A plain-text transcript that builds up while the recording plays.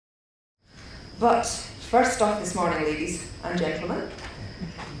But first off this morning, ladies and gentlemen,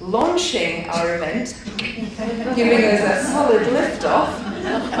 launching our event, giving us a solid lift-off,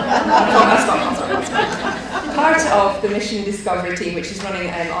 part of the Mission Discovery team, which is running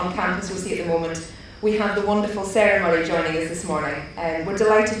on campus, we'll see at the moment, we have the wonderful Sarah Murray joining us this morning, and we're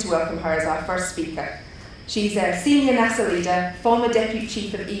delighted to welcome her as our first speaker. She's a senior NASA leader, former deputy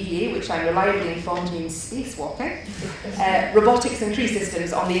chief of EVA, which I'm reliably informed means spacewalking, robotics and crew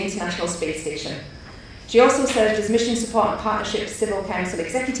systems on the International Space Station. She also served as Mission Support and Partnership Civil Council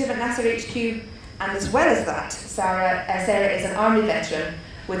Executive at NASA HQ, and as well as that, Sarah is an Army veteran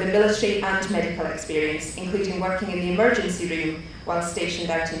with a military and medical experience, including working in the emergency room while stationed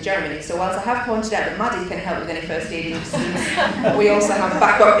out in Germany. So whilst I have pointed out that Maddie can help with any first aid incidents, we also have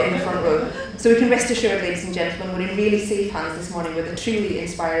backup in the front row. So we can rest assured, ladies and gentlemen, we're in really safe hands this morning with a truly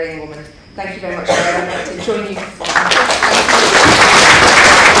inspiring woman. Thank you very much, Sarah. I'd like to join you.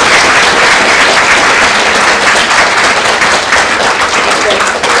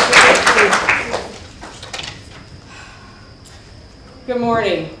 Good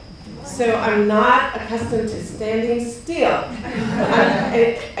morning. So I'm not accustomed to standing still.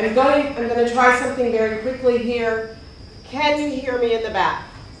 I'm going to try something very quickly here. Can you hear me in the back?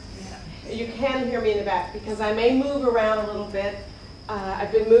 You can hear me in the back because I may move around a little bit.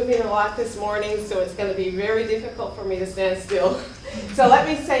 I've been moving a lot this morning, so it's going to be very difficult for me to stand still. So let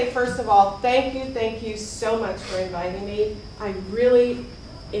me say, first of all, thank you so much for inviting me. I really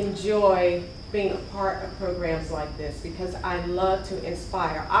enjoy being a part of programs like this because I love to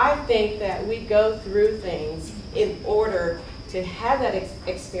inspire. I think that we go through things in order to have that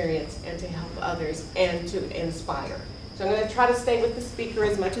experience and to help others and to inspire. So I'm going to try to stay with the speaker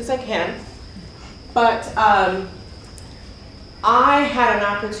as much as I can. But I had an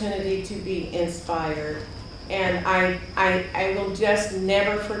opportunity to be inspired, and I will just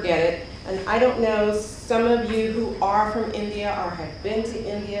never forget it. And I don't know, some of you who are from India or have been to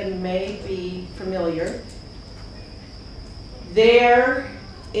India may be familiar. There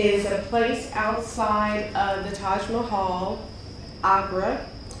is a place outside of the Taj Mahal, Agra,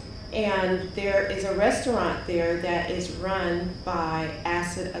 and there is a restaurant there that is run by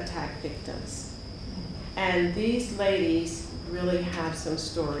acid attack victims. And these ladies really have some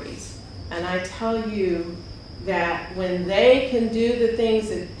stories. And I tell you, that when they can do the things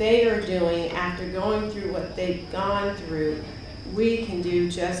that they are doing after going through what they've gone through, we can do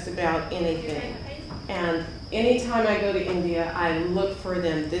just about anything. And anytime I go to India, I look for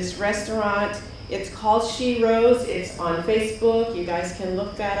them. This restaurant, it's called She Rose. It's on Facebook. You guys can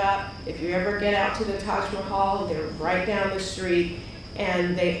look that up. If you ever get out to the Taj Mahal, they're right down the street,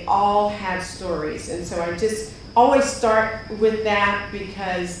 and they all have stories. And so I just always start with that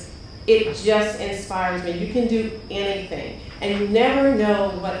because it just inspires me. You can do anything, and you never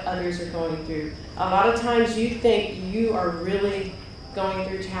know what others are going through. A lot of times you think you are really going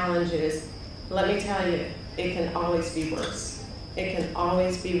through challenges. Let me tell you, it can always be worse. It can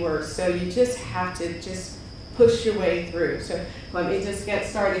always be worse. So you just have to just push your way through. So let me just get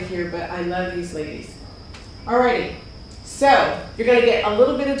started here, but I love these ladies. Alrighty, so you're going to get a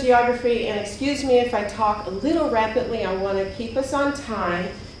little bit of geography, and excuse me if I talk a little rapidly. I want to keep us on time.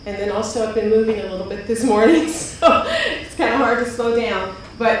 And then also I've been moving a little bit this morning, so it's kind of hard to slow down.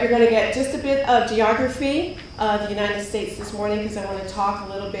 But you're going to get just a bit of geography of the United States this morning because I want to talk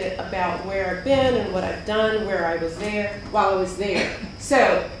a little bit about where I've been and what I've done, where I was there, while I was there.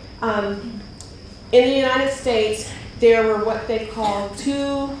 So in the United States, there were what they call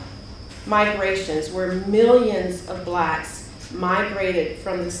two migrations, where millions of blacks migrated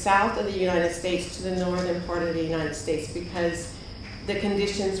from the south of the United States to the northern part of the United States because the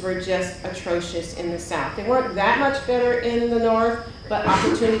conditions were just atrocious in the south. They weren't that much better in the north, but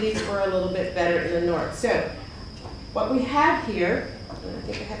opportunities were a little bit better in the north. So what we have here, and I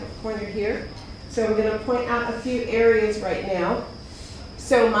think I have a pointer here, so I'm going to point out a few areas right now.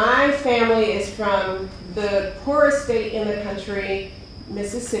 So my family is from the poorest state in the country,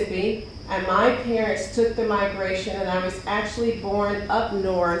 Mississippi, and my parents took the migration, and I was actually born up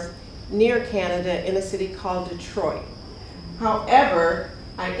north near Canada in a city called Detroit. However,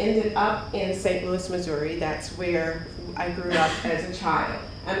 I ended up in St. Louis, Missouri. That's where I grew up as a child.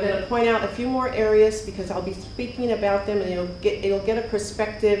 I'm going to point out a few more areas because I'll be speaking about them, and it'll get a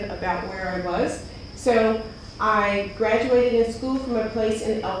perspective about where I was. So I graduated in school from a place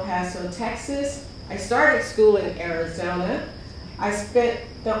in El Paso, Texas. I started school in Arizona. I spent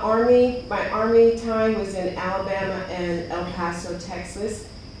my Army time was in Alabama and El Paso, Texas.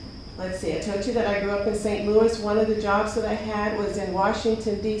 Let's see, I told you that I grew up in St. Louis. One of the jobs that I had was in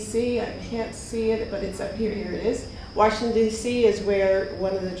Washington, D.C. I can't see it, but it's up here. Here it is. Washington, D.C. is where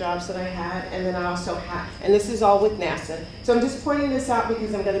one of the jobs that I had, and then I also had, and this is all with NASA. So I'm just pointing this out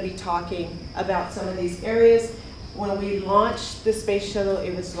because I'm going to be talking about some of these areas. When we launched the space shuttle,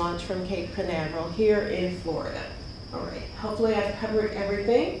 it was launched from Cape Canaveral here in Florida. All right, hopefully I've covered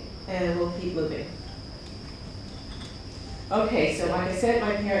everything, and we'll keep moving. Okay, so like I said,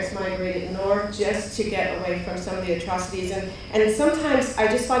 my parents migrated north just to get away from some of the atrocities. And sometimes I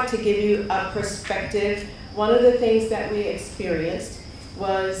just like to give you a perspective. One of the things that we experienced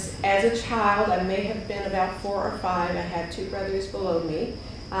was, as a child, I may have been about 4 or 5, I had 2 brothers below me.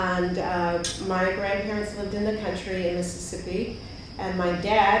 And my grandparents lived in the country in Mississippi. And my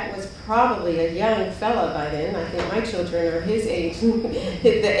dad was probably a young fella by then. I think my children are his age,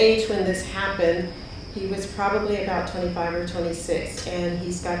 the age when this happened. He was probably about 25 or 26, and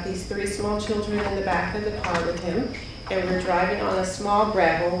he's got these 3 small children in the back of the car with him, and we're driving on a small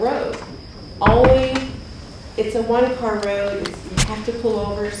gravel road. It's a 1-car road. You have to pull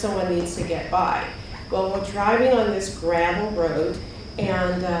over if someone needs to get by. Well, we're driving on this gravel road,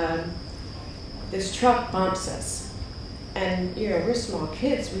 and this truck bumps us. And, you know, we're small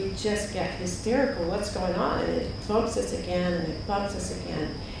kids. We just get hysterical. What's going on? And it bumps us again, and it bumps us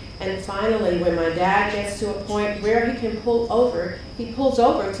again. And finally, when my dad gets to a point where he can pull over, he pulls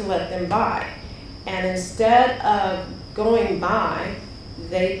over to let them by. And instead of going by,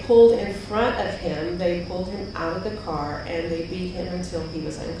 they pulled in front of him, they pulled him out of the car, and they beat him until he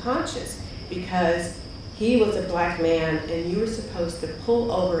was unconscious, because he was a black man, and you were supposed to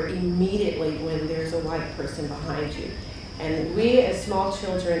pull over immediately when there's a white person behind you. And we, as small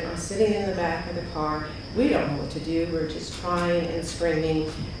children, are sitting in the back of the car. We don't know what to do. We're just crying and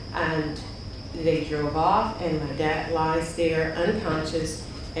screaming. And they drove off, and my dad lies there unconscious,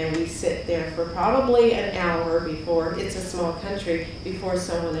 and we sit there for probably an hour before, it's a small country, before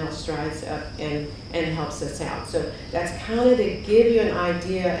someone else drives up and helps us out. So that's kind of to give you an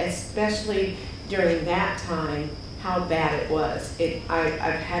idea, especially during that time, how bad it was.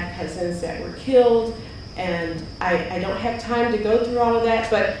 I've had cousins that were killed, and I don't have time to go through all of that,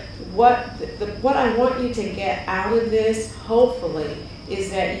 but what I want you to get out of this, hopefully, is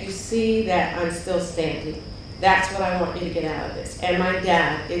that you see that I'm still standing. That's what I want you to get out of this. And my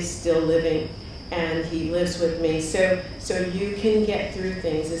dad is still living, and he lives with me. So you can get through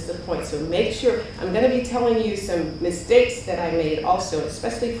things is the point. So make sure, I'm going to be telling you some mistakes that I made also,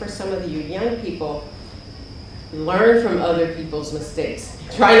 especially for some of you young people. Learn from other people's mistakes.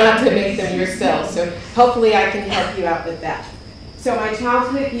 Try not to make them yourself. So hopefully I can help you out with that. So my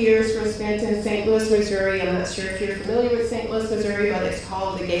childhood years were spent in St. Louis, Missouri. I'm not sure if you're familiar with St. Louis, Missouri, but it's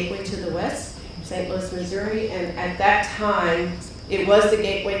called the Gateway to the West, St. Louis, Missouri. And at that time, it was the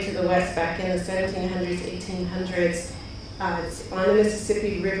gateway to the West back in the 1700s, 1800s. It's on the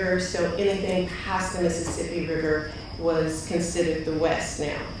Mississippi River, so anything past the Mississippi River was considered the West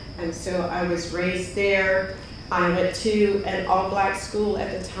now. And so I was raised there. I went to an all-black school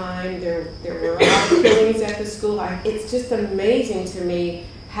at the time. There were a lot of killings at the school. It's just amazing to me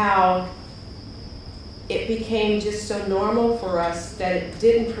how it became just so normal for us that it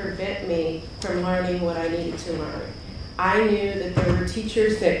didn't prevent me from learning what I needed to learn. I knew that there were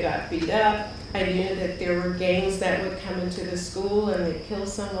teachers that got beat up. I knew that there were gangs that would come into the school and they'd kill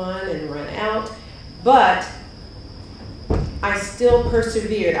someone and run out. But I still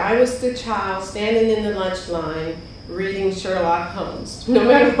persevered. I was the child standing in the lunch line reading Sherlock Holmes, no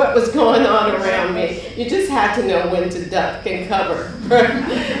matter what was going on around me. You just had to know when to duck and cover.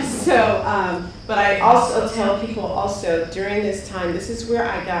 But I also tell people also during this time, this is where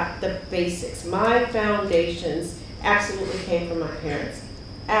I got the basics. My foundations absolutely came from my parents.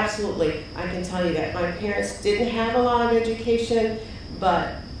 Absolutely, I can tell you that. My parents didn't have a lot of education,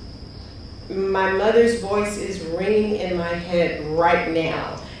 but my mother's voice is ringing in my head right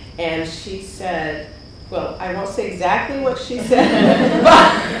now. And she said, well, I won't say exactly what she said,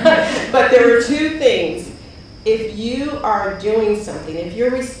 but there were 2 things. If you are doing something, if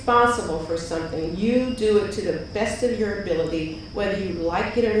you're responsible for something, you do it to the best of your ability, whether you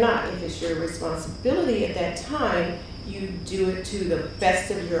like it or not. If it's your responsibility at that time, you do it to the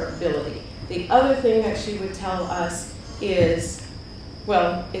best of your ability. The other thing that she would tell us is,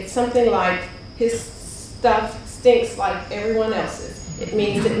 well, it's something like, his stuff stinks like everyone else's. It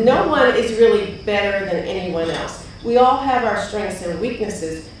means that no one is really better than anyone else. We all have our strengths and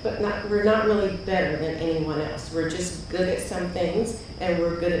weaknesses, but we're not really better than anyone else. We're just good at some things, and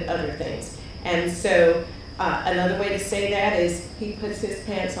we're good at other things. And so another way to say that is he puts his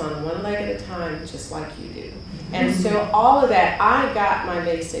pants on one leg at a time, just like you do. And so all of that, I got my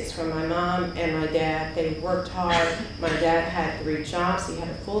basics from my mom and my dad. They worked hard. My dad had 3 jobs. He had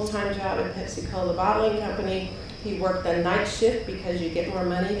a full-time job at Pepsi Cola bottling company. He worked the night shift because you get more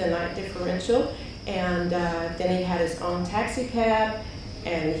money, the night differential. And then he had his own taxi cab,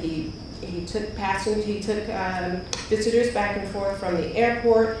 and he took passengers, he took visitors back and forth from the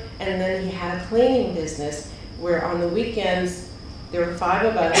airport, and then he had a cleaning business where on the weekends, there were 5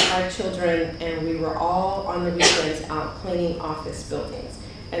 of us, 5 children, and we were all on the weekends out cleaning office buildings.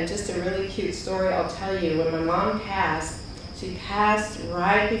 And just a really cute story I'll tell you, when my mom passed, she passed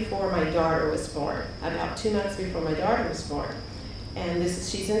right before my daughter was born, about 2 months before my daughter was born. And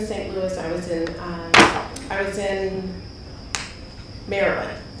she's in St. Louis, I was in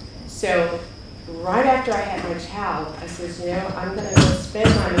Maryland. So right after I had my child, I said, I'm gonna go spend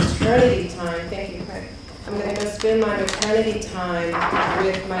my maternity time, thank you, Craig. I'm going to go spend my maternity time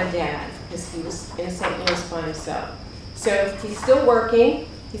with my dad because he was in St. Louis by himself. So he's still working.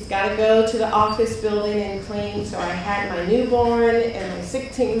 He's got to go to the office building and clean. So I had my newborn and my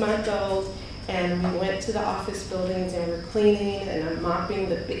 16-month-old, and we went to the office buildings and we're cleaning, and I'm mopping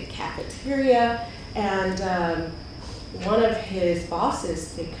the big cafeteria. And one of his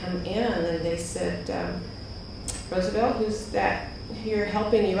bosses, they come in and they said, Roosevelt, who's that here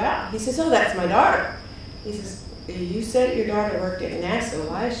helping you out? He says, oh, that's my daughter. He says, you said your daughter worked at NASA.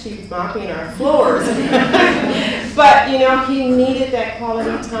 Why is she mopping our floors? But, he needed that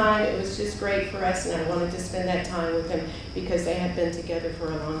quality time. It was just great for us, and I wanted to spend that time with him because they had been together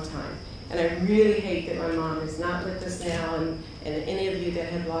for a long time. And I really hate that my mom is not with us now, and any of you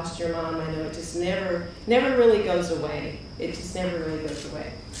that have lost your mom, I know it just never really goes away. It just never really goes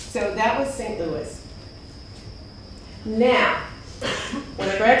away. So that was St. Louis. Now, when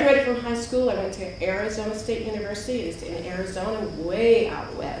I graduated from high school, I went to Arizona State University. It's in Arizona, way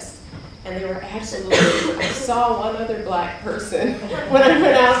out west. And they were absolutely, I saw one other black person when I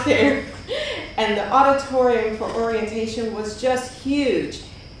went out there. And the auditorium for orientation was just huge.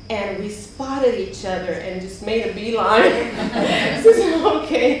 And we spotted each other and just made a beeline. So,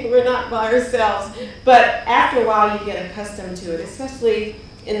 okay, we're not by ourselves. But after a while, you get accustomed to it, especially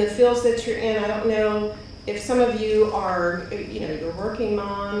in the fields that you're in. I don't know if some of you are, you're working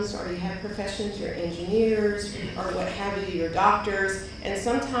moms, or you have professions, you're engineers, or what have you, you're doctors, and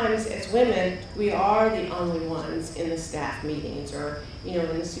sometimes as women, we are the only ones in the staff meetings, or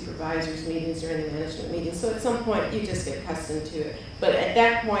in the supervisors meetings, or in the management meetings. So at some point, you just get accustomed to it. But at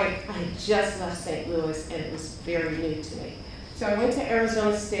that point, I had just left St. Louis, and it was very new to me. So I went to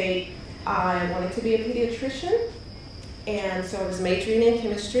Arizona State. I wanted to be a pediatrician, and so I was majoring in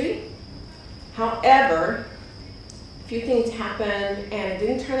chemistry. However, a few things happened, and it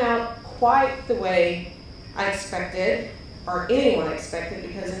didn't turn out quite the way I expected, or anyone expected,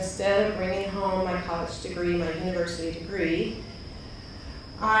 because instead of bringing home my college degree, my university degree,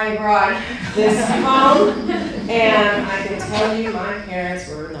 I brought this home, and I can tell you my parents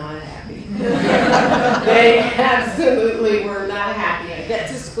were not happy. They absolutely were not happy. I get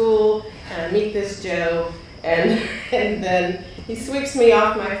to school, and I meet this Joe, and then he sweeps me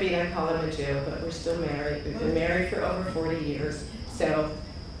off my feet. I call him a Joe, but we're still married. We've been married for over 40 years, so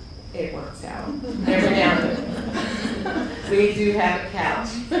it works out. Every now and then. We do have a couch.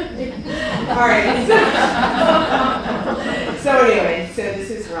 All right. So anyway, so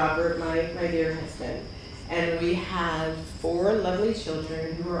this is Robert, my dear husband. And we have 4 lovely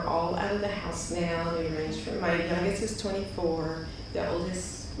children who are all out of the house now. They range from, my youngest is 24. The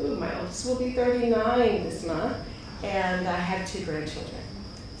oldest, my oldest will be 39 this month. And I have 2 grandchildren.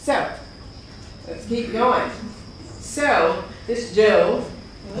 So, let's keep going. So, this Joe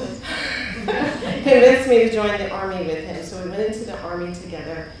convinced me to join the Army with him. So we went into the Army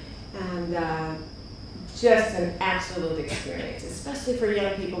together, and just an absolute experience, especially for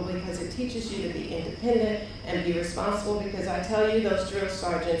young people, because it teaches you to be independent and be responsible, because I tell you, those drill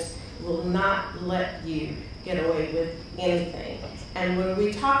sergeants will not let you get away with anything. And when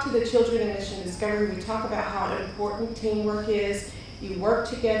we talk to the children in Mission Discovery, we talk about how important teamwork is. You work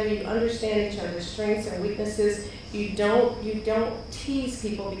together, you understand each other's strengths and weaknesses. You don't tease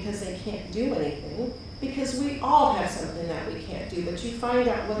people because they can't do anything, because we all have something that we can't do, but you find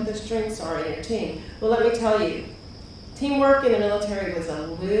out what the strengths are in your team. Well, let me tell you, teamwork in the military was a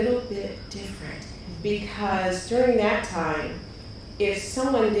little bit different, because during that time, if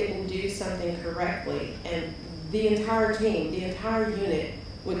someone didn't do something correctly, and the entire team, the entire unit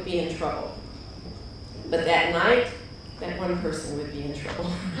would be in trouble. But that night, that one person would be in trouble,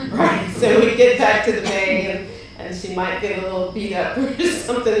 right? So we get back to the bay, and she might get a little beat up or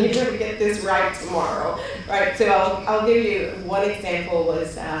something. You better get this right tomorrow, right? So I'll give you one example.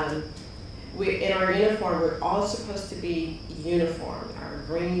 Was in our uniform, we're all supposed to be uniformed, our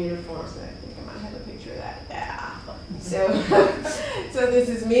green uniforms. I think I might have a picture of that. Yeah. So this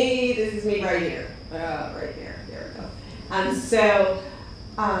is me right here. Right there. year ago. And so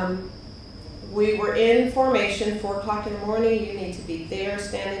we were in formation, 4 o'clock in the morning. You need to be there,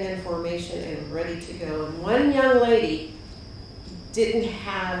 standing in formation and ready to go. And one young lady didn't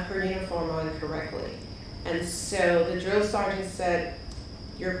have her uniform on correctly. And so the drill sergeant said,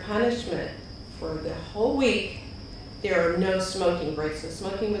 your punishment for the whole week, there are no smoking breaks. So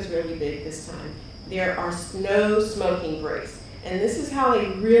smoking was really big this time. There are no smoking breaks. And this is how they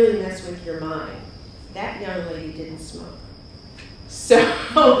really mess with your mind. That young lady didn't smoke. So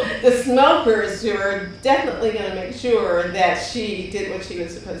the smokers were definitely going to make sure that she did what she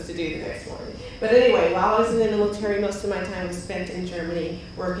was supposed to do the next morning. But anyway, while I was in the military, most of my time was spent in Germany,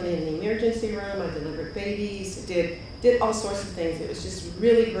 working in the emergency room. I delivered babies, did all sorts of things. It was just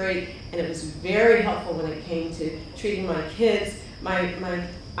really great, and it was very helpful when it came to treating my kids.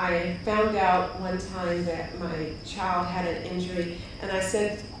 I found out one time that my child had an injury, and I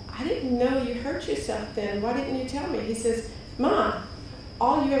said, I didn't know you hurt yourself then. Why didn't you tell me? He says, Mom,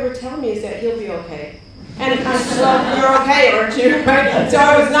 all you ever tell me is that he'll be okay. And I said, well, you're okay, aren't you? Right? So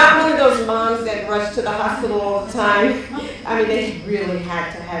I was not one of those moms that rushed to the hospital all the time. I mean, they really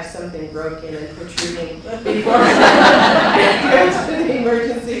had to have something broken and protruding before I go to the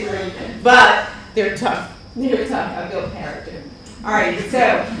emergency room. But they're tough. They're tough. I built character. All right,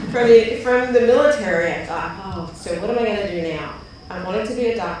 so from the military, I thought, oh, so what am I going to do now? I wanted to be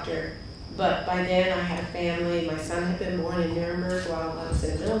a doctor. But by then I had a family. My son had been born in Nuremberg while I was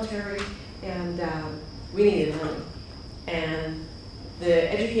in the military, and we needed money. And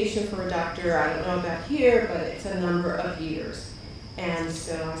the education for a doctor, I don't know about here, but it's a number of years. And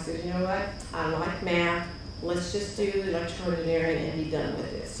so I said, you know what, I like math. Let's just do electrical engineering and be done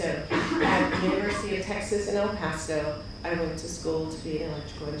with it. So at the University of Texas in El Paso, I went to school to be an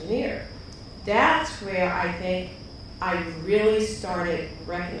electrical engineer. That's where I think I really started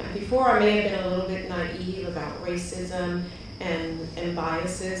recognizing. Before, I may have been a little bit naive about racism and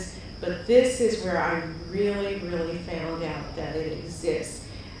biases, but this is where I really, really found out that it exists.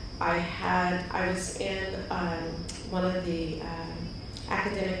 I was in one of the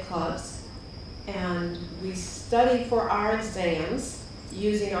academic clubs, and we studied for our exams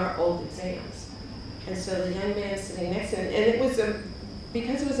using our old exams. And so the young man sitting next to him, and it was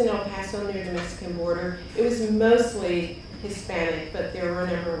because it was in El Paso near the Mexican border, it was mostly Hispanic, but there were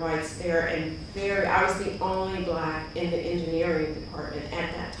a number of whites there, and I was the only black in the engineering department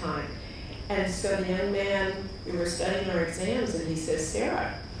at that time. And so the young man, we were studying our exams, and he says,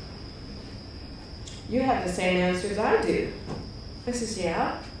 Sarah, you have the same answers I do. I says,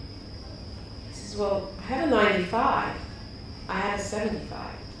 yeah. He says, well, I had a 95. I had a 75.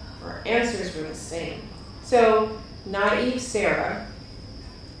 Our answers were the same. So, naive Sarah,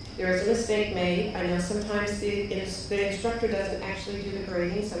 there was a mistake made. I know sometimes the instructor doesn't actually do the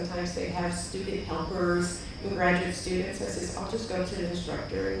grading. Sometimes they have student helpers and graduate students. I says, I'll just go to the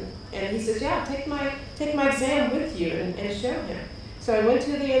instructor. And he says, yeah, take my exam with you and show him. So I went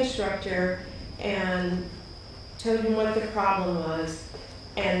to the instructor and told him what the problem was.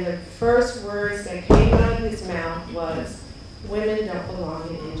 And the first words that came out of his mouth was, women don't belong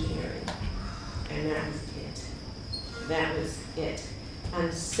in engineering. And that was it. That was it.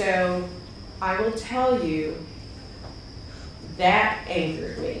 And so I will tell you, that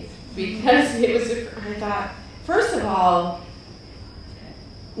angered me, because I thought, first of all,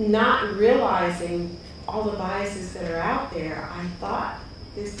 not realizing all the biases that are out there, I thought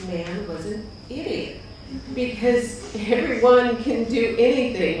this man was an idiot, because everyone can do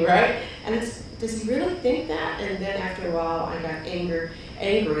anything, right? And does he really think that? And then after a while, I got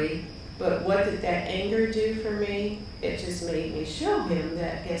angry. But what did that anger do for me? It just made me show him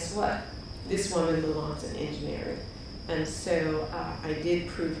that, guess what? This woman belongs in engineering. And so I did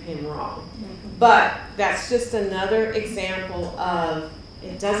prove him wrong. Mm-hmm. But that's just another example of,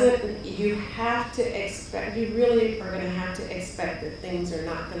 you have to expect, you really are going to have to expect that things are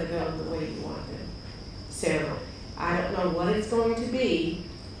not going to go the way you want them. So I don't know what it's going to be,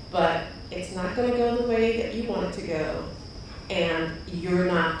 but it's not going to go the way that you want it to go. And you're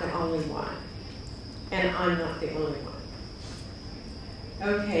not the only one. And I'm not the only one.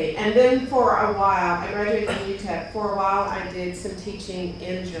 Okay, and then for a while, I graduated from UTEP. For a while, I did some teaching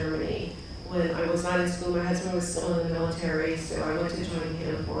in Germany. When I was not in school, my husband was still in the military, so I went to join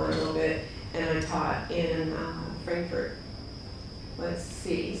him for a little bit, and I taught in Frankfurt. Let's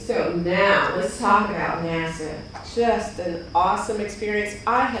see, so now let's talk about NASA. Just an awesome experience.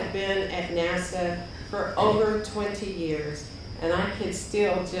 I had been at NASA for over 20 years. And I could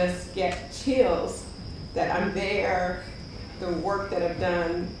still just get chills that I'm there, the work that I've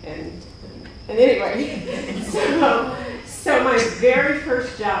done, and anyway. So my very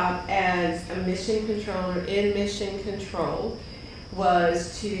first job as a mission controller in mission control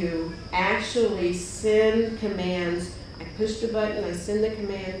was to actually send commands. I pushed a button, I send the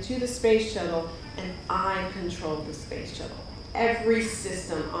command to the space shuttle, and I controlled the space shuttle. Every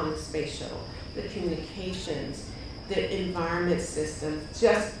system on the space shuttle, the communications, the environment system,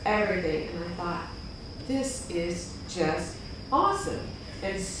 just everything. And I thought, this is just awesome.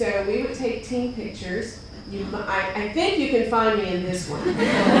 And so we would take team pictures. I think you can find me in this one.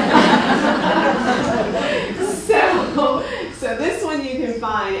 so this one you can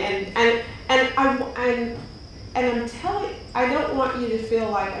find, and I'm telling. I don't want you to feel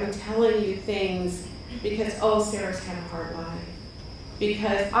like I'm telling you things because, oh, Sarah's had a hard life.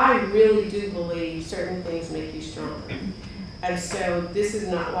 Because I really do believe certain things make you stronger. And so this is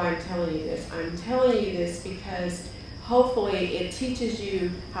not why I'm telling you this. I'm telling you this because hopefully it teaches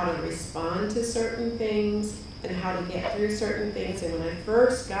you how to respond to certain things and how to get through certain things. And when I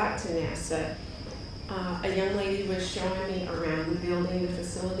first got to NASA, a young lady was showing me around the building, the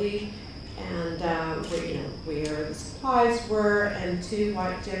facility, and where the supplies were, and two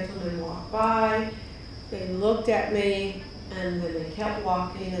white gentlemen walked by. They looked at me, and then they kept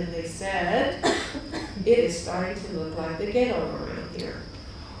walking, and they said, "It is starting to look like the ghetto around here."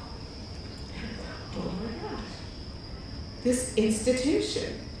 Oh my gosh. This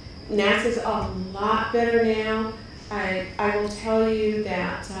institution. NASA's a lot better now. I will tell you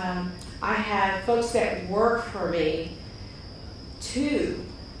that I have folks that work for me, 2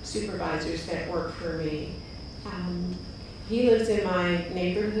 supervisors that work for me. He lives in my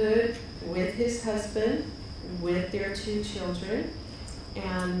neighborhood with his husband, with their 2 children,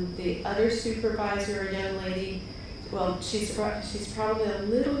 and the other supervisor, a young lady, well, she's probably a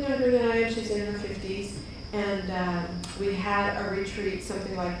little younger than I am. She's in her 50s, and we had a retreat,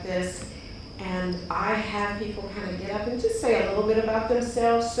 something like this, and I have people kind of get up and just say a little bit about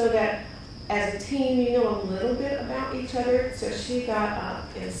themselves so that as a team you know a little bit about each other. So she got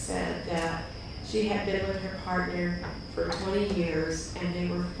up and said that she had been with her partner for 20 years, and they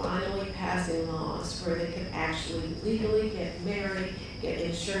were finally passing laws where they could actually legally get married, get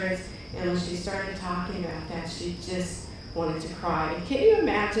insurance, and when she started talking about that, she just wanted to cry. And can you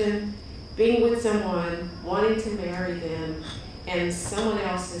imagine being with someone, wanting to marry them, and someone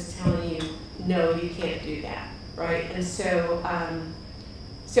else is telling you, no, you can't do that, right? And so,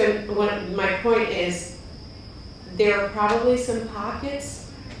 my point is, there are probably some pockets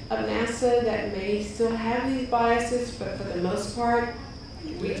of NASA that may still have these biases, but for the most part,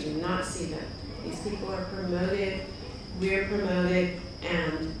 we do not see them. These people are promoted, we're promoted,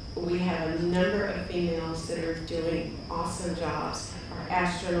 and we have a number of females that are doing awesome jobs. Our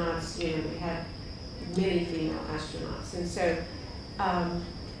astronauts, we have many female astronauts, and so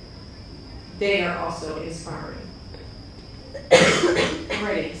they are also inspiring.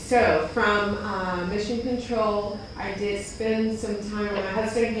 Alrighty, so from mission control, I did spend some time. My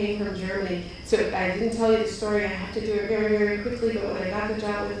husband came from Germany, so I didn't tell you the story. I have to do it very, very quickly, but when I got the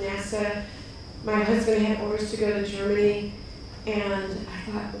job with NASA, my husband had orders to go to Germany, and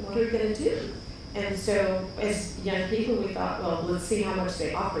I thought, what are we going to do? And so as young people, we thought, well, let's see how much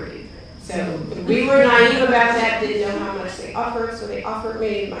they offer you. So we were naive about that, didn't know how much they offered, so they offered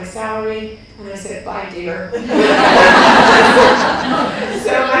me my salary, and I said, bye, dear. So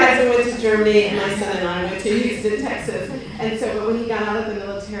my husband went to Germany, and my son and I went to Houston, Texas. And so when he got out of the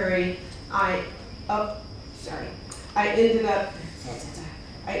military, I ended up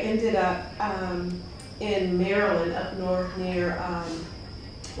in Maryland, up north near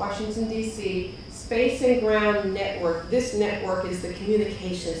Washington, D.C., Space and Ground Network. This network is the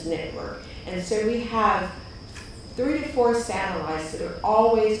communications network. And so we have 3 to 4 satellites that are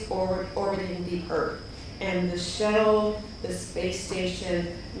always orbiting the Earth. And the shuttle, the space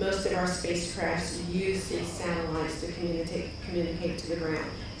station, most of our spacecrafts use these satellites to communicate to the ground.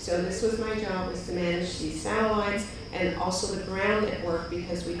 So this was my job, was to manage these satellites and also the ground network,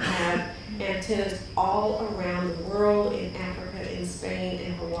 because we have antennas all around the world, in Africa, in Spain,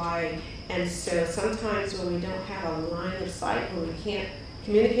 in Hawaii. And so sometimes when we don't have a line of sight, when we can't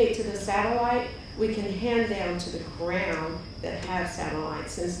communicate to the satellite, we can hand down to the ground that have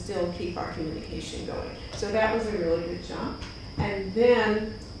satellites and still keep our communication going. So that was a really good job. And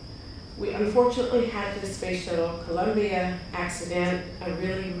then we unfortunately had the Space Shuttle Columbia accident, a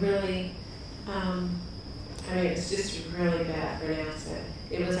really, it's just really bad for NASA.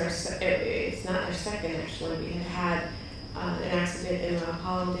 It was it's not our second actually. We had an accident in the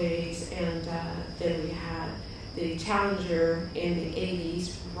Apollo days, and then we had the Challenger in the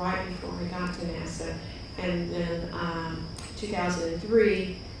 80s, right before we got to NASA. And then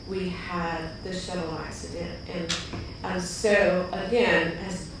 2003, we had the shuttle accident. And so, again,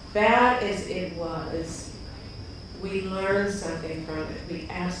 as bad as it was, we learned something from it. We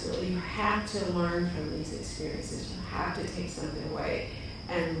absolutely, you have to learn from these experiences. You have to take something away.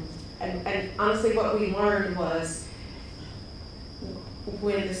 And honestly, what we learned was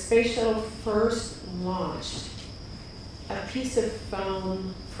when the space shuttle first launched, a piece of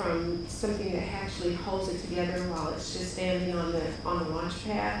foam from something that actually holds it together while it's just standing on the launch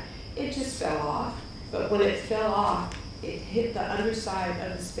pad, it just fell off. But when it fell off, it hit the underside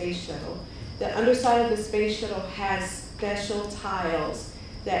of the space shuttle. The underside of the space shuttle has special tiles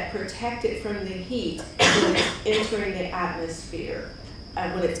that protect it from the heat when it's entering the atmosphere,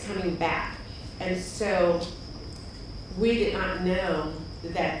 when it's coming back. And so we did not know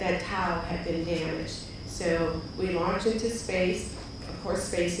that that tile had been damaged. So we launch into space. Of course,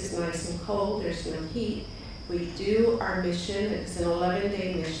 space is nice and cold. There's no heat. We do our mission. It's an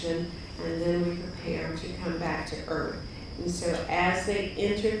 11-day mission, and then we prepare to come back to Earth. And so as they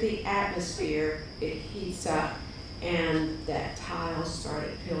entered the atmosphere, it heats up, and that tile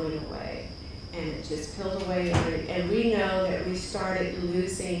started peeling away. And it just peeled away. And we know that we started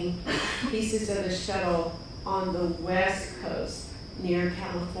losing pieces of the shuttle on the West Coast near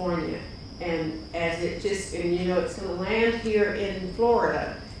California. And as it just, and you know, it's going to land here in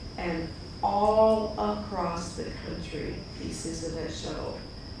Florida, and all across the country, pieces of that shuttle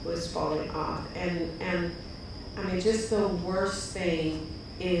was falling off. And I mean, just the worst thing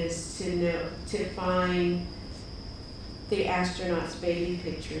is to find the astronaut's baby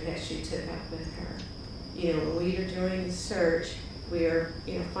picture that she took up with her. You know, when we are doing the search, we are,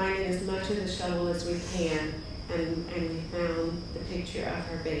 you know, finding as much of the shuttle as we can, and we found the picture of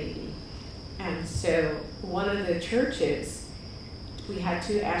her baby. And so one of the churches, we had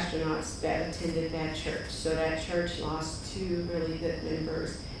 2 astronauts that attended that church. So that church lost 2 really good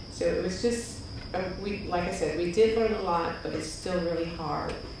members. So it was just, like I said, we did learn a lot, but it's still really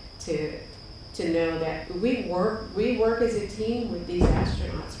hard to know that we work as a team with these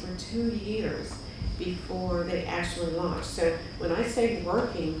astronauts for 2 years before they actually launch. So when I say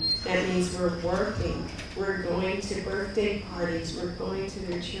working, that means we're working. We're going to birthday parties. We're going to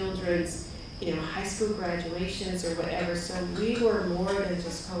their children's, you know, high school graduations or whatever. So we were more than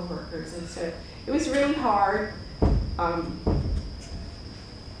just co-workers. And so it was really hard. I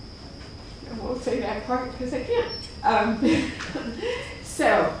won't say that part because I can't.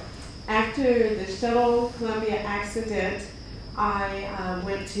 So after the Shuttle Columbia accident, I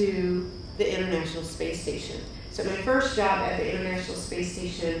went to the International Space Station. So my first job at the International Space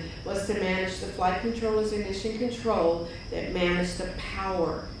Station was to manage the flight controllers and mission control that manage the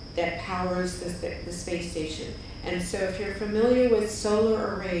power that powers the space station. And so if you're familiar with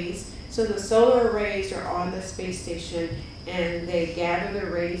solar arrays, so the solar arrays are on the space station, and they gather the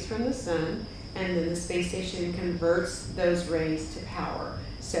rays from the sun, and then the space station converts those rays to power.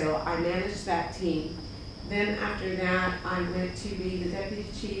 So I managed that team. Then after that, I went to be the Deputy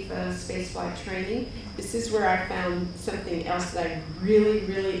Chief of Spaceflight Training. This is where I found something else that I really,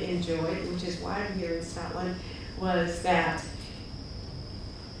 really enjoyed, which is why I'm here in Scotland, was that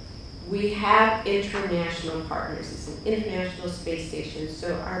we have international partners. It's an international space station.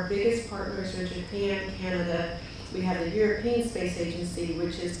 So our biggest partners are Japan, Canada. We have the European Space Agency,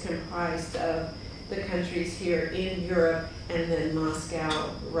 which is comprised of the countries here in Europe, and then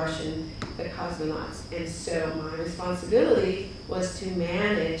Moscow, the cosmonauts. And so my responsibility was to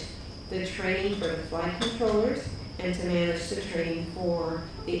manage the training for the flight controllers and to manage the training for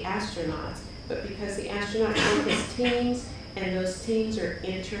the astronauts. But because the astronauts work as teams, and those teams are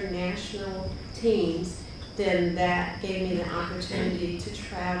international teams, then that gave me the opportunity to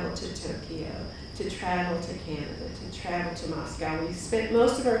travel to Tokyo, to travel to Canada, to travel to Moscow. We spent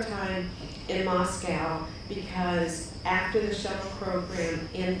most of our time in Moscow because after the shuttle program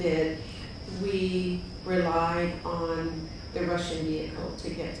ended, we relied on the Russian vehicle to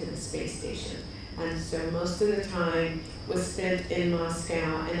get to the space station. And so most of the time was spent in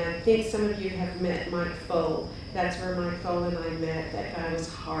Moscow. And I think some of you have met Mike Foale. That's where Mike Foale and I met. That guy was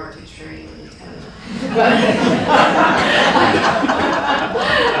hard to train, let me tell you.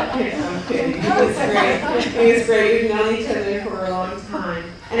 I'm kidding. He was great. He was great. We've known each other for a long time.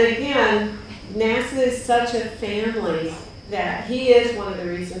 And again, NASA is such a family that he is one of the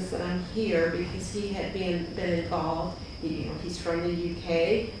reasons that I'm here, because he had been involved. He's from the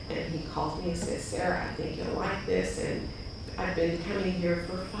UK, and he called me and said, "Sarah, I think you'll like this." And I've been coming here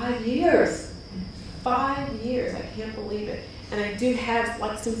for 5 years. 5 years, I can't believe it. And I do have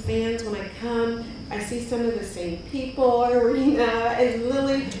like some fans when I come. I see some of the same people, Arena and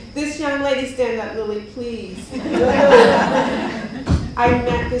Lily. This young lady, stand up, Lily, please. I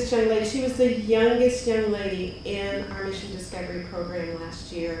met this young lady. She was the youngest young lady in our Mission Discovery program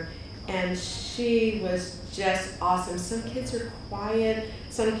last year, and she was just awesome. Some kids are quiet,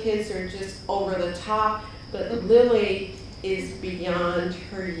 some kids are just over the top, but Lily is beyond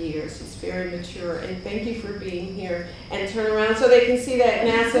her years. She's very mature, and thank you for being here. And turn around so they can see that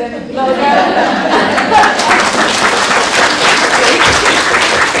NASA logo.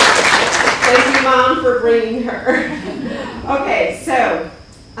 Thank you, Mom, for bringing her. Okay, so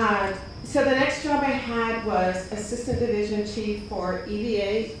the next job I had was Assistant Division Chief for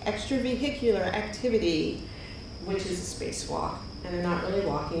EVA, Extravehicular Activity, which is a spacewalk. And they're not really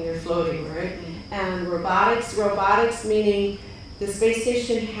walking, they're floating, right? And robotics meaning the space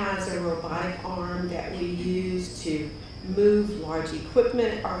station has a robotic arm that we use to move large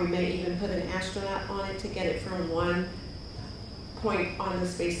equipment, or we may even put an astronaut on it to get it from one point on the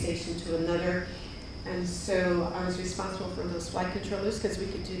space station to another. And so I was responsible for those flight controllers because we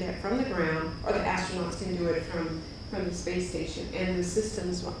could do that from the ground, or the astronauts can do it from the space station, and the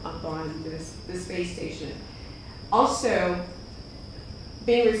systems up on the space station. Also,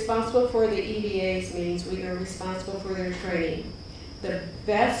 being responsible for the EVAs means we are responsible for their training. The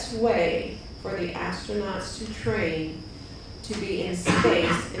best way for the astronauts to train to be in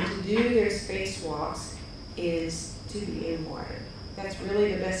space and to do their spacewalks is to be in water. That's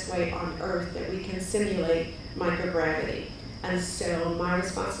really the best way on Earth that we can simulate microgravity. And so my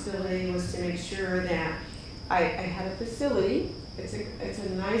responsibility was to make sure that I had a facility. It's a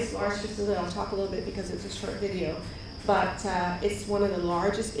nice, large facility. I'll talk a little bit because it's a short video. But it's one of the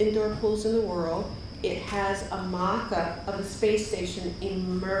largest indoor pools in the world. It has a mock-up of the space station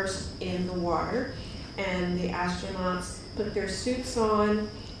immersed in the water. And the astronauts put their suits on,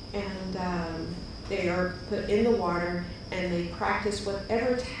 and they are put in the water, and they practice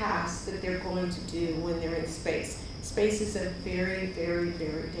whatever task that they're going to do when they're in space. Space is a very, very,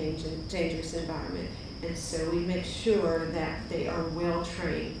 very dangerous environment. And so we make sure that they are well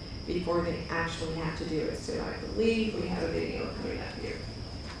trained before they actually have to do it. So I believe we have a video coming up here.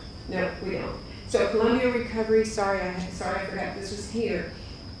 No, we don't. So Columbia Recovery, sorry I forgot this was here.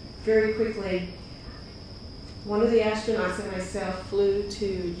 Very quickly, one of the astronauts and myself flew to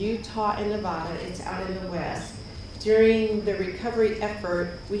Utah and Nevada. It's out in the west. During the recovery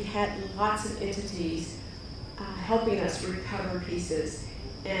effort, we had lots of entities helping us recover pieces.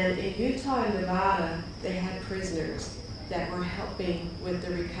 And in Utah and Nevada, they had prisoners that were helping with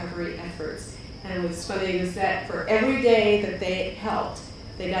the recovery efforts. And what's funny is that for every day that they helped,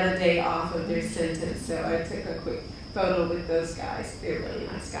 they got a day off of their sentence. So I took a quick photo with those guys. They're really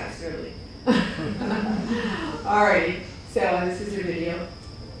nice guys, really. Alrighty, so this is your video.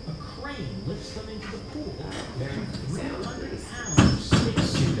 A crane lifts them into the pool, bearing 300 pounds of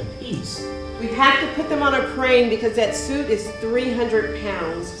spacesuit apiece. We have to put them on a crane because that suit is 300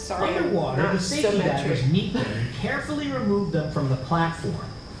 pounds. Sorry, Underwater, not the safety symmetric. divers meet them and carefully remove them from the platform.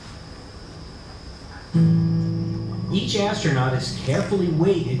 Each astronaut is carefully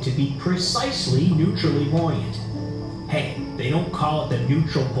weighted to be precisely neutrally buoyant. Hey, they don't call it the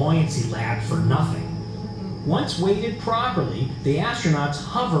neutral buoyancy lab for nothing. Once weighted properly, the astronauts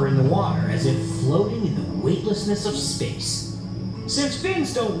hover in the water as if floating in the weightlessness of space. Since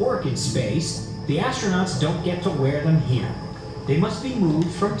fins don't work in space, the astronauts don't get to wear them here. They must be moved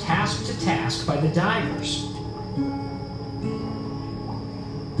from task to task by the divers.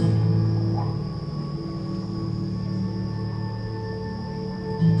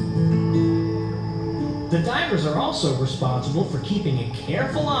 The divers are also responsible for keeping a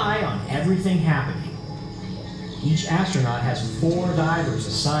careful eye on everything happening. Each astronaut has 4 divers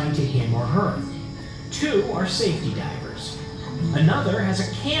assigned to him or her. 2 are safety divers. Another has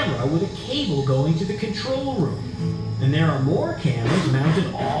a camera with a cable going to the control room. And there are more cameras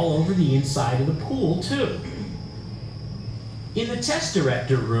mounted all over the inside of the pool, too. In the test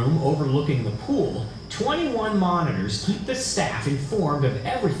director room overlooking the pool, 21 monitors keep the staff informed of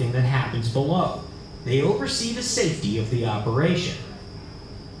everything that happens below. They oversee the safety of the operation.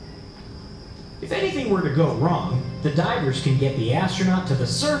 If anything were to go wrong, the divers can get the astronaut to the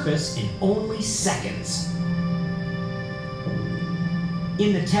surface in only seconds.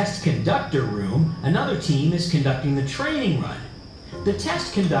 In the test conductor room, another team is conducting the training run. The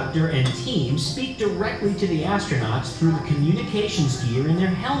test conductor and team speak directly to the astronauts through the communications gear in their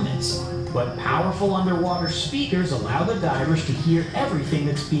helmets, but powerful underwater speakers allow the divers to hear everything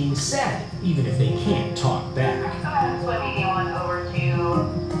that's being said, even if they can't talk back. Go ahead and swim anyone over to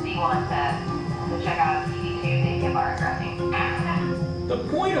D1 to check out CD2 to get bar crossing. The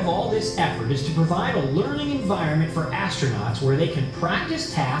point of all this effort is to provide a learning environment for astronauts where they can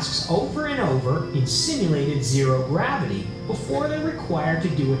practice tasks over and over in simulated zero gravity before they're required to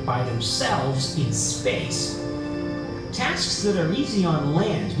do it by themselves in space. Tasks that are easy on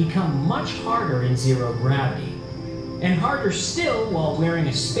land become much harder in zero gravity, and harder still while wearing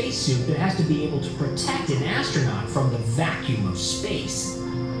a spacesuit that has to be able to protect an astronaut from the vacuum of space.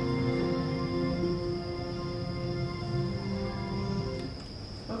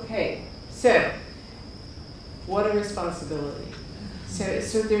 Okay, so what a responsibility.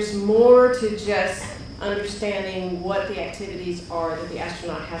 So there's more to just understanding what the activities are that the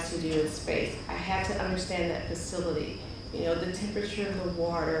astronaut has to do in space. I had to understand that facility, you know, the temperature of the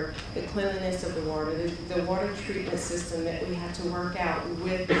water, the cleanliness of the water, the water treatment system that we had to work out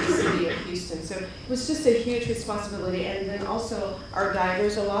with the city of Houston. So it was just a huge responsibility. And then also our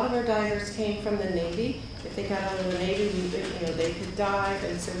divers, a lot of our divers came from the Navy. If they got out of the Navy, they could dive,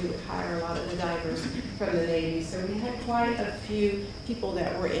 and so we would hire a lot of the divers from the Navy. So we had quite a few people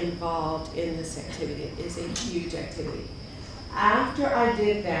that were involved in this activity. It is a huge activity. After I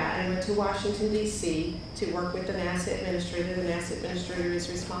did that, I went to Washington, D.C. to work with the NASA administrator. The NASA administrator is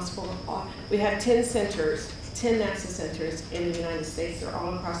responsible for we have 10 centers, 10 NASA centers in the United States. They're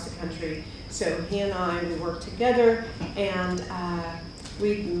all across the country. So he and I, we worked together, and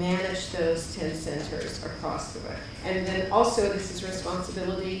we managed those 10 centers across the way. And then also this is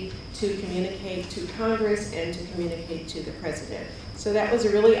responsibility to communicate to Congress and to communicate to the President. So that was a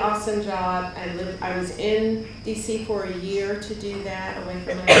really awesome job. I was in DC for a year to do that, away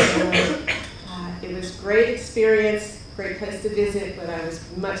from my family. It was a great experience, great place to visit, but I was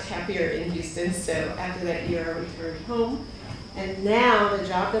much happier in Houston. So after that year, I returned home. And now, the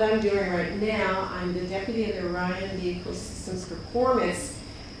job that I'm doing right now, I'm the deputy of the Orion Vehicle Systems Performance.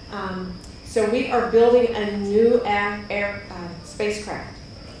 So we are building a new spacecraft.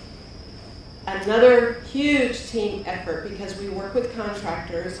 Another huge team effort because we work with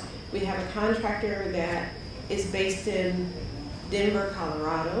contractors. We have a contractor that is based in Denver,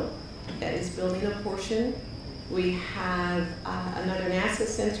 Colorado, that is building a portion. We have another NASA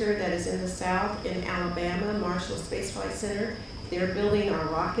center that is in the south in Alabama, Marshall Space Flight Center. They're building our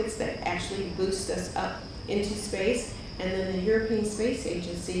rockets that actually boost us up into space. And then the European Space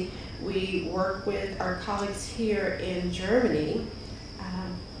Agency, we work with our colleagues here in Germany.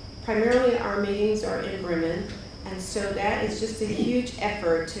 Primarily our meetings are in Bremen. And so that is just a huge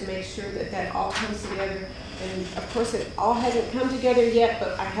effort to make sure that that all comes together. And of course it all hasn't come together yet,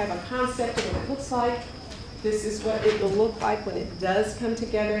 but I have a concept of what it looks like. This is what it will look like when it does come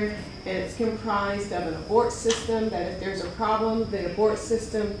together, and it's comprised of an abort system that if there's a problem, the abort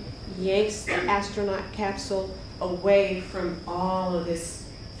system yanks the astronaut capsule away from all of this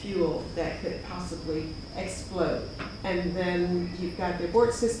fuel that could possibly explode. And then you've got the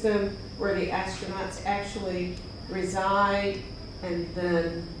abort system where the astronauts actually reside, and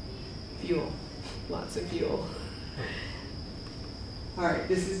then fuel, lots of fuel. All right,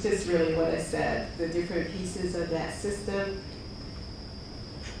 this is just really what I said, the different pieces of that system.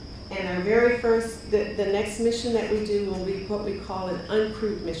 And our very first, the next mission that we do will be what we call an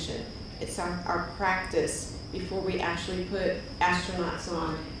uncrewed mission. It's our practice before we actually put astronauts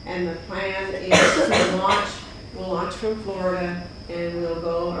on. And the plan is to launch, we'll launch from Florida, and we'll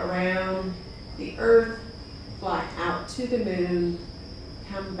go around the Earth, fly out to the moon,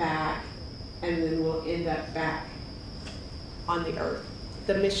 come back, and then we'll end up back on the Earth.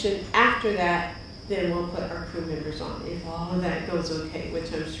 The mission after that, then we'll put our crew members on, if all of that goes okay,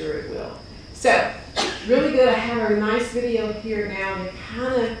 which I'm sure it will. So, really good. I have a nice video here now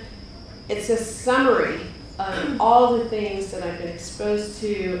that it's a summary of all the things that I've been exposed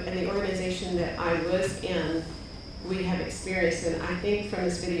to and the organization that I was in, we have experienced. And I think from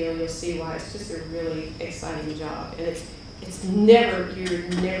this video you'll see why it's just a really exciting job. And you're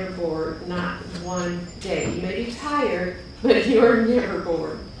never bored, not one day. You may be tired, but you're never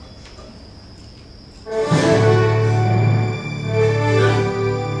bored.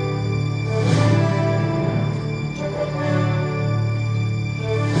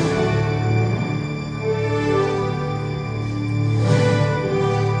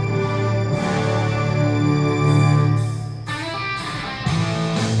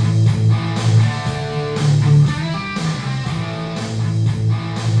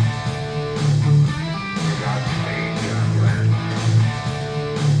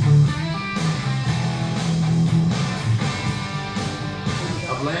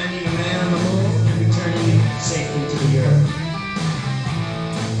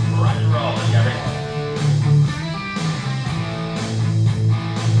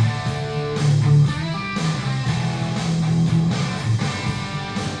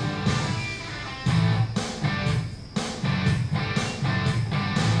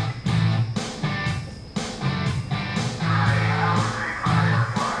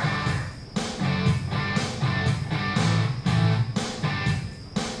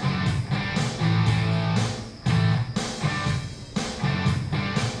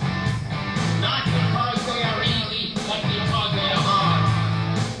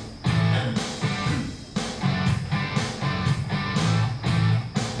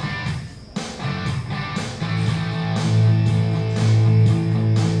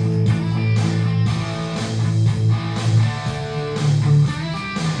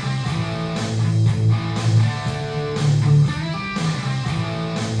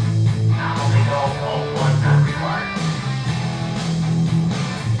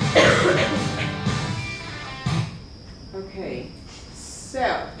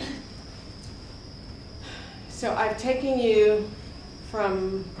 So I've taken you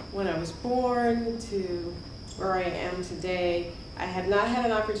from when I was born to where I am today. I have not had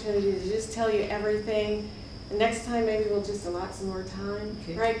an opportunity to just tell you everything. The next time maybe we'll just allot some more time,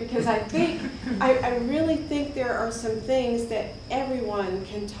 right? Because I think, I really think there are some things that everyone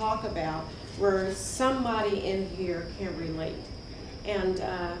can talk about where somebody in here can relate. And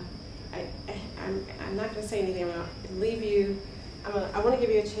I'm not going to say anything. I'm going to leave you. I want to give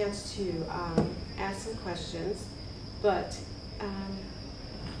you a chance to ask some questions, but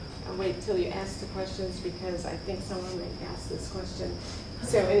I'll wait till you ask the questions because I think someone may ask this question.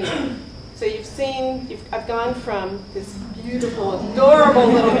 So anyway, so I've gone from this beautiful, adorable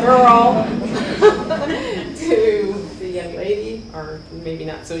little girl to the young lady, or maybe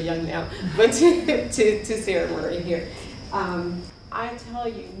not so young now, but to Sarah Murray here. I tell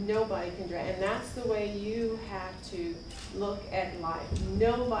you, nobody can drag, and that's the way you have to look at life.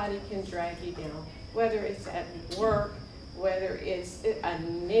 Nobody can drag you down, whether it's at work, whether it's a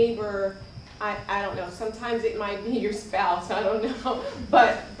neighbor, I don't know. Sometimes it might be your spouse, I don't know.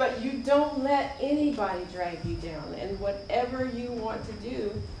 But you don't let anybody drag you down. And whatever you want to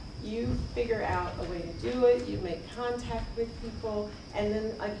do, you figure out a way to do it. You make contact with people. And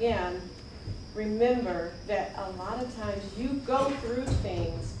then again, remember that a lot of times you go through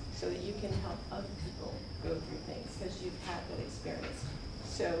things so that you can help other people go through things because you've had that experience.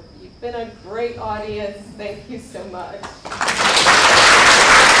 So you've been a great audience. Thank you so much.